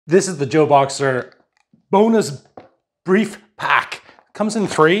This is the Joe Boxer bonus brief pack. Comes in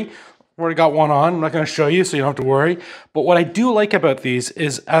 3. Already got one on. I'm not going to show you, so you don't have to worry. But what I do like about these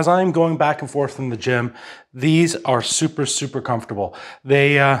is, as I'm going back and forth in the gym, these are super, super comfortable.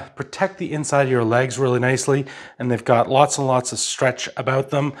 They protect the inside of your legs really nicely, and they've got lots and lots of stretch about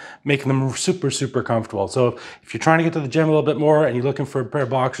them, making them super, super comfortable. So if you're trying to get to the gym a little bit more and you're looking for a pair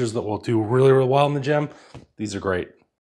of boxers that will do really, really well in the gym, these are great.